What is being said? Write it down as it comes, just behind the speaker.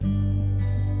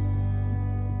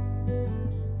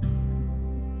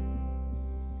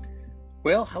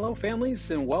Well, hello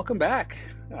families and welcome back.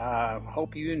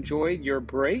 Hope you enjoyed your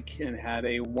break and had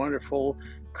a wonderful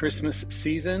Christmas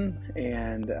season,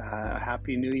 and a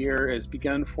Happy New Year has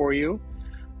begun for you.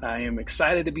 I am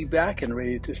excited to be back and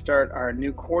ready to start our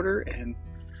new quarter and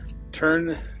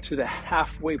turn to the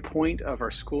halfway point of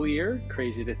our school year.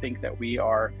 Crazy to think that we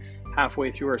are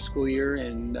halfway through our school year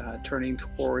and turning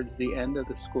towards the end of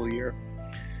the school year.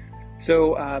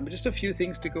 So just a few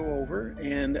things to go over,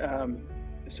 and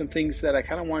some things that I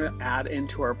kind of want to add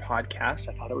into our podcast.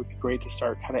 I thought it would be great to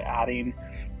start kind of adding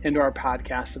into our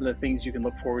podcast some of the things you can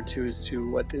look forward to as to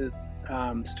what the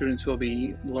students will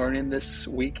be learning this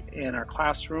week in our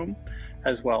classroom,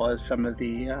 as well as some of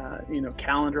the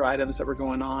calendar items that were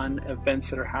going on, events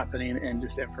that are happening, and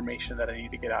just information that I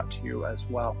need to get out to you as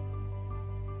well.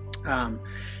 And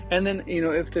then,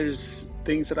 if there's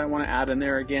things that I want to add in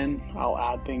there, again, I'll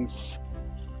add things,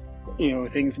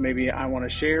 things maybe I want to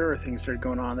share or things that are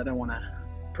going on that I want to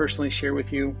personally share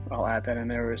with you. I'll add that in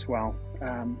there as well.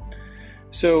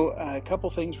 So a couple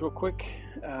things real quick.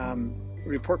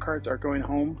 Report cards are going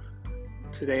home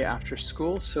today after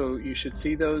school, so you should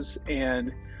see those,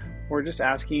 and we're just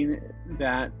asking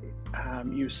that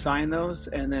you sign those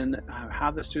and then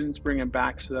have the students bring them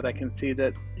back so that I can see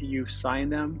that you've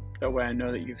signed them. That way I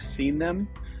know that you've seen them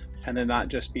and they're not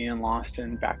just being lost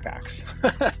in backpacks.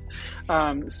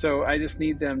 So I just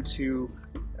need them to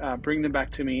bring them back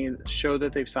to me, show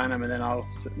that they've signed them, and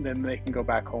then they can go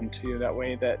back home to you. That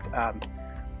way that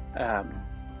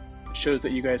shows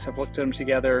that you guys have looked at them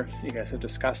together, you guys have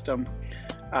discussed them.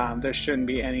 There shouldn't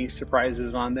be any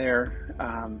surprises on there.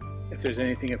 If there's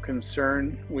anything of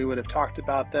concern, we would have talked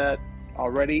about that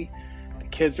already. The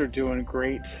kids are doing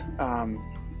great.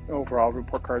 Overall,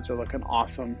 report cards are looking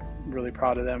awesome. Really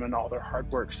proud of them and all their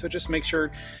hard work. So just make sure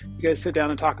you guys sit down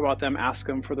and talk about them, ask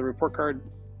them for the report card,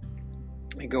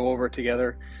 and go over it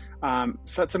together.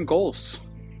 Set some goals.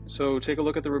 So take a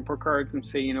look at the report cards and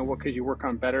say, what could you work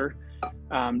on better?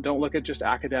 Don't look at just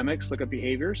academics, look at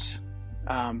behaviors,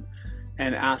 and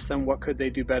ask them what could they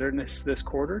do better in this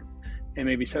quarter, and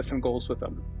maybe set some goals with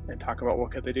them and talk about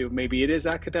what could they do. Maybe it is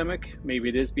academic, maybe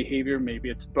it is behavior, maybe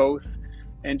it's both.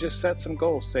 And just set some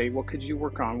goals. Say, what could you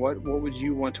work on? What would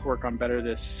you want to work on better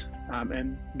this?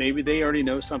 And maybe they already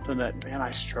know something that, man, I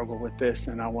struggle with this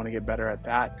and I want to get better at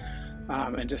that.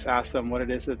 And just ask them what it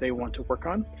is that they want to work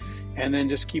on. And then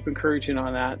just keep encouraging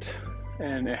on that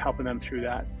and helping them through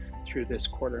this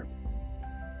quarter.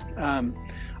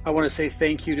 I want to say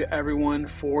thank you to everyone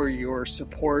for your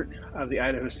support of the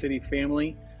Idaho City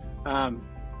family.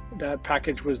 That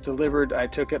package was delivered. I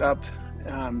took it up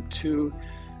to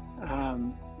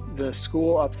the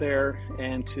school up there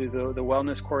and to the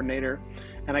wellness coordinator,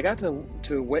 and I got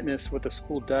to witness what the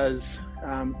school does.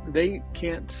 They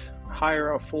can't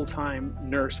hire a full-time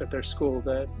nurse at their school.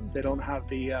 That they don't have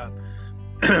the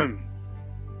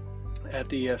at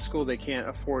the school they can't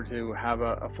afford to have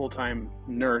a full-time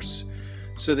nurse,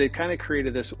 so they kind of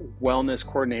created this wellness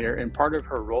coordinator, and part of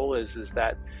her role is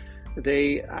that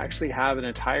they actually have an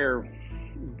entire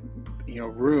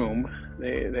room.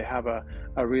 They have a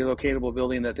relocatable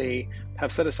building that they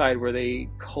have set aside where they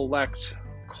collect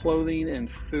clothing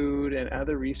and food and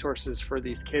other resources for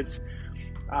these kids.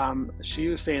 She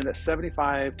was saying that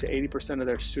 75 to 80% of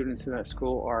their students in that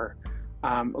school are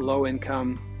low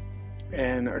income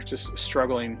and are just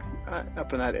struggling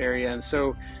up in that area. And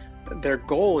so their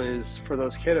goal is for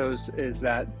those kiddos is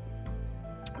that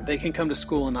they can come to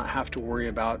school and not have to worry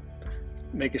about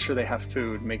making sure they have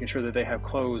food, making sure that they have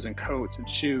clothes and coats and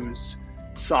shoes,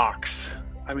 socks.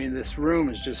 I mean, this room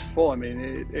is just full. I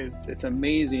mean, it's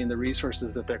amazing the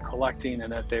resources that they're collecting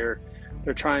and that they're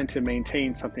trying to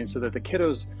maintain something so that the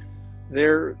kiddos,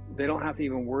 they don't have to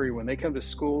even worry when they come to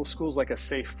school. School's like a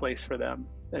safe place for them,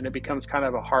 and it becomes kind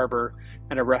of a harbor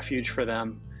and a refuge for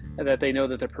them, and that they know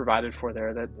that they're provided for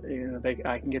there, that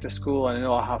I can get to school and I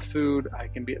know I'll have food. I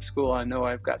can be at school, I know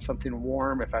I've got something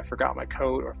warm if I forgot my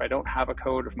coat, or if I don't have a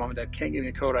coat, or if mom and dad can't give me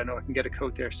a coat, I know I can get a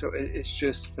coat there. So it's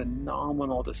just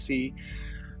phenomenal to see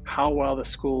how well the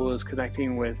school is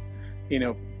connecting with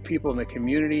people in the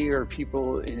community or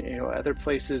people in other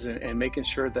places, and making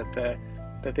sure that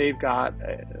they've got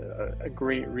a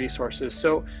great resources.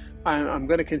 So I'm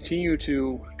going to continue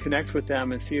to connect with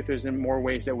them and see if there's more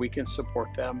ways that we can support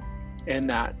them in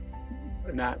that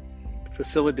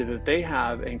facility that they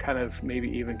have, and kind of maybe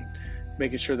even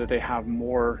making sure that they have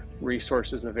more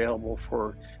resources available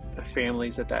for the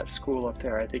families at that school up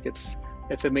there. I think it's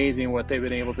amazing what they've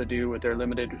been able to do with their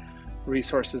limited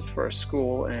resources for a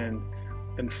school and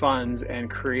funds, and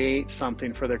create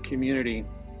something for their community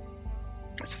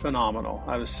It's phenomenal.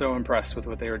 I was so impressed with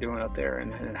what they were doing up there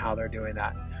and how they're doing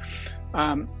that.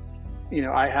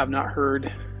 I have not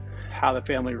heard how the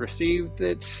family received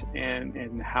it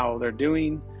and how they're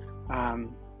doing.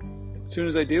 As soon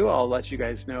as I do, I'll let you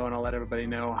guys know, and I'll let everybody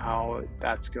know how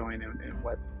that's going and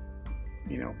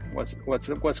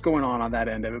what's going on that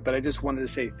end of it. But I just wanted to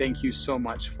say thank you so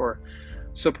much for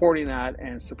supporting that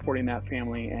and supporting that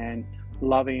family and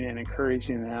loving and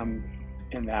encouraging them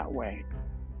in that way.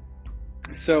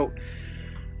 So,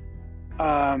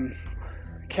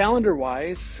 calendar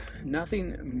wise,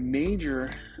 nothing major,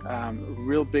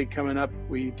 real big coming up.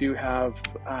 We do have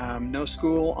no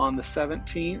school on the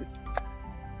 17th.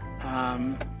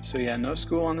 No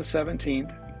school on the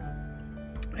 17th.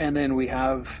 And then we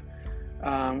have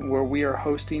where we are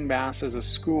hosting Mass as a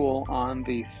school on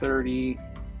the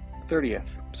 30th.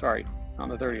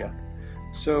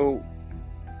 So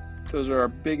those are our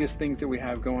biggest things that we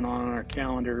have going on our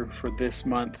calendar for this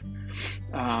month.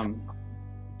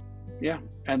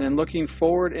 And then looking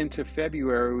forward into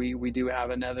February, we do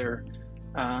have another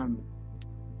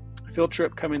field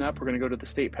trip coming up. We're going to go to the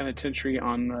state penitentiary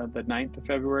on the 9th of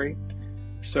February.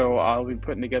 So I'll be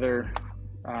putting together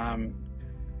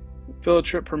field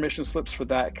trip permission slips for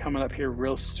that coming up here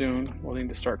real soon. We'll need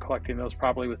to start collecting those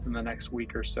probably within the next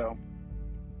week or so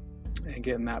and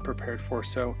getting that prepared for.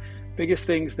 So biggest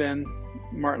things then,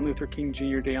 Martin Luther King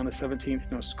Jr. Day on the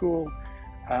 17th, no school.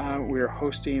 We are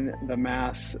hosting the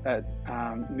Mass at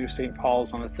New St.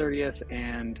 Paul's on the 30th,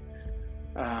 and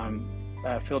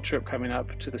a field trip coming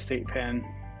up to the state pen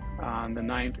on the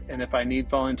 9th. And if I need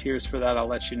volunteers for that, I'll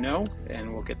let you know,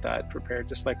 and we'll get that prepared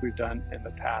just like we've done in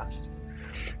the past.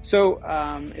 So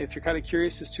if you're kind of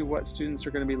curious as to what students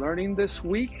are going to be learning this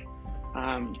week,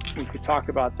 we could talk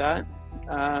about that.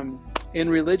 In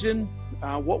religion,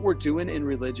 what we're doing in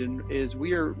religion is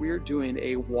we are doing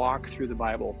a walk through the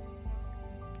Bible.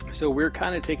 So we're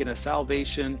kind of taking a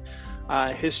salvation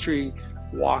history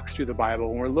walk through the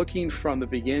Bible, and we're looking from the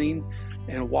beginning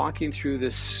and walking through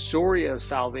this story of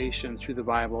salvation through the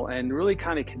Bible, and really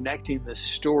kind of connecting the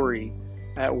story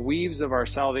that weaves of our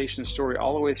salvation story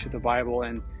all the way through the Bible,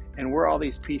 and where all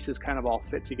these pieces kind of all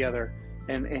fit together,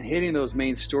 and hitting those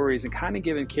main stories and kind of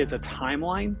giving kids a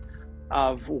timeline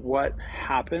of what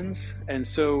happens. And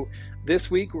so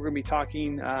this week we're going to be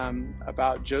talking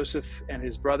about Joseph and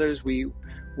his brothers. We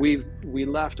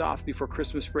left off before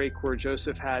Christmas break where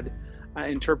Joseph had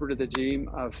interpreted the dream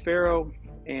of Pharaoh,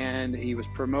 and he was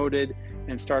promoted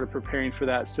and started preparing for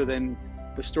that. So then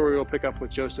the story will pick up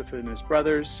with Joseph and his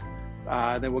brothers.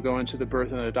 Then we'll go into the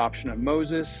birth and adoption of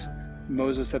Moses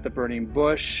at the burning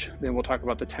bush. Then we'll talk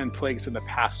about the 10 plagues and the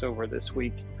Passover this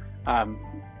week,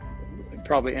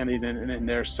 probably ending in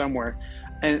there somewhere.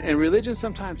 And religion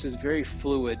sometimes is very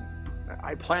fluid.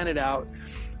 I plan it out,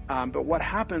 but what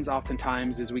happens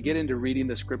oftentimes is we get into reading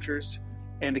the scriptures,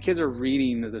 and the kids are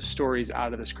reading the stories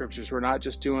out of the scriptures. We're not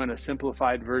just doing a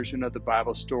simplified version of the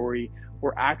Bible story.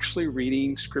 We're actually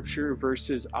reading scripture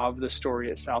verses of the story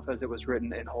itself as it was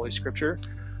written in Holy Scripture.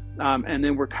 And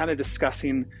then we're kind of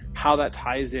discussing how that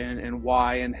ties in and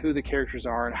why and who the characters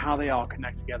are and how they all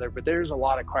connect together. But there's a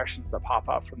lot of questions that pop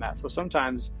up from that. So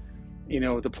sometimes,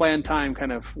 the planned time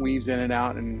kind of weaves in and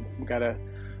out, and we've got to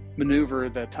maneuver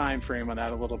the time frame on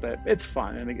that a little bit. It's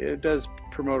fun, and it does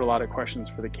promote a lot of questions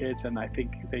for the kids, and I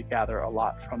think they gather a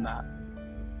lot from that.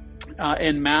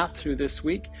 In math through this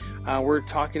week, we're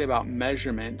talking about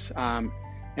measurement, and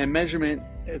measurement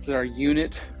is our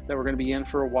unit that we're going to be in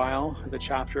for a while, the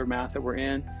chapter of math that we're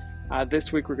in.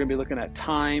 This week we're going to be looking at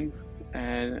time,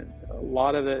 and a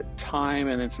lot of the time,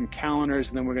 and then some calendars,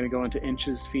 and then we're going to go into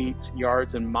inches, feet,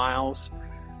 yards, and miles.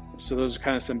 So those are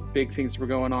kind of some big things we're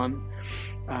going on.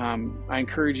 I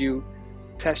encourage you,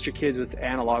 test your kids with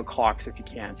analog clocks if you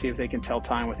can. See if they can tell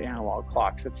time with analog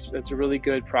clocks. It's a really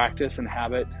good practice and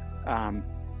habit.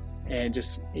 And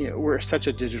just, we're such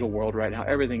a digital world right now.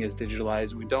 Everything is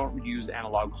digitalized. We don't use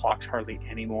analog clocks hardly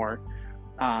anymore.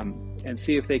 And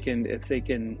see if you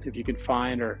can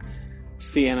find or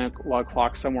see analog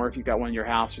clocks somewhere. If you've got one in your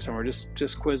house or somewhere,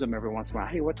 just quiz them every once in a while.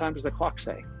 Hey, what time does the clock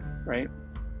say? Right?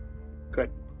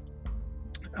 Good.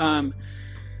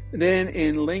 Then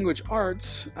in language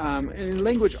arts,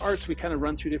 we kind of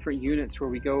run through different units where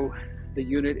we go. The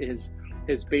unit is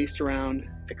based around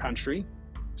a country,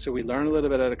 so we learn a little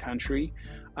bit about a country.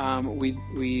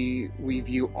 We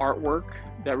view artwork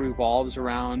that revolves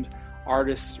around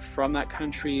artists from that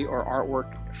country or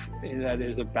artwork that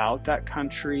is about that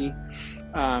country.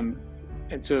 And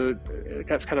so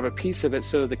that's kind of a piece of it.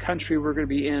 So the country we're going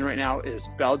to be in right now is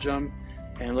Belgium,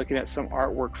 and looking at some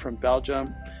artwork from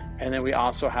Belgium. And then we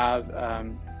also have,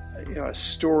 a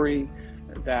story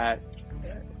that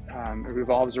It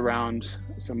revolves around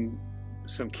some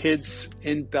kids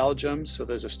in Belgium, so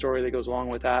there's a story that goes along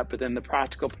with that, but then the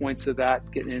practical points of that,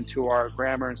 getting into our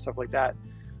grammar and stuff like that.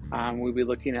 We'll be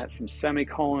looking at some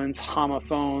semicolons,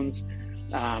 homophones,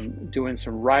 doing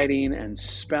some writing and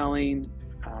spelling,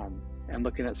 and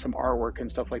looking at some artwork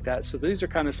and stuff like that. So these are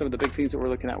kind of some of the big things that we're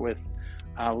looking at with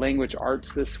language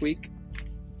arts this week.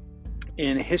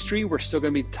 In history, we're still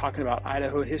going to be talking about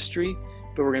Idaho history,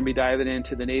 but we're going to be diving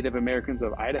into the Native Americans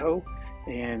of Idaho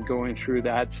and going through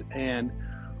that and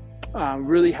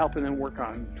really helping them work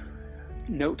on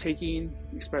note-taking,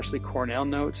 especially Cornell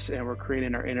notes, and we're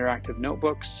creating our interactive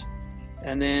notebooks.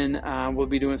 And then we'll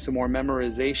be doing some more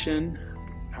memorization,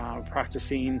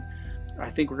 practicing.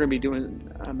 I think we're going to be doing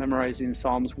memorizing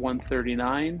Psalms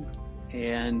 139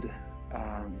 and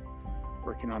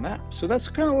working on that. So that's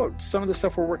kind of what some of the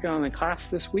stuff we're working on in class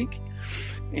this week.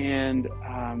 And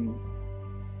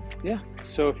yeah,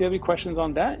 so if you have any questions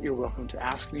on that, you're welcome to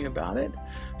ask me about it.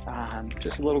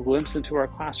 Just a little glimpse into our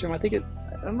classroom. I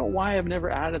don't know why I've never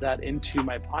added that into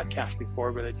my podcast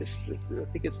before, but I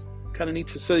think it's kind of neat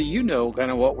so you know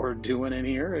kind of what we're doing in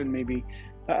here, and maybe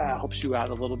helps you out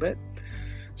a little bit.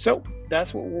 So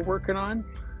that's what we're working on.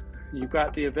 You've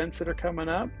got the events that are coming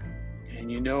up,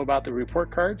 and you know about the report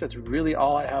cards. That's really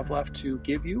all I have left to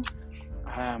give you.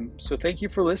 So thank you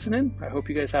for listening. I hope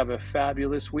you guys have a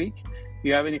fabulous week. If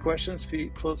you have any questions,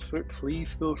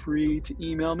 please feel free to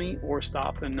email me or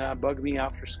stop and bug me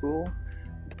after school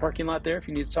at the parking lot there if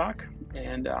you need to talk.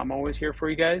 And I'm always here for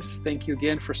you guys. Thank you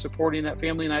again for supporting that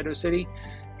family in Idaho City.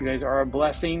 You guys are a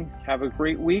blessing. Have a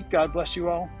great week. God bless you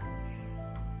all.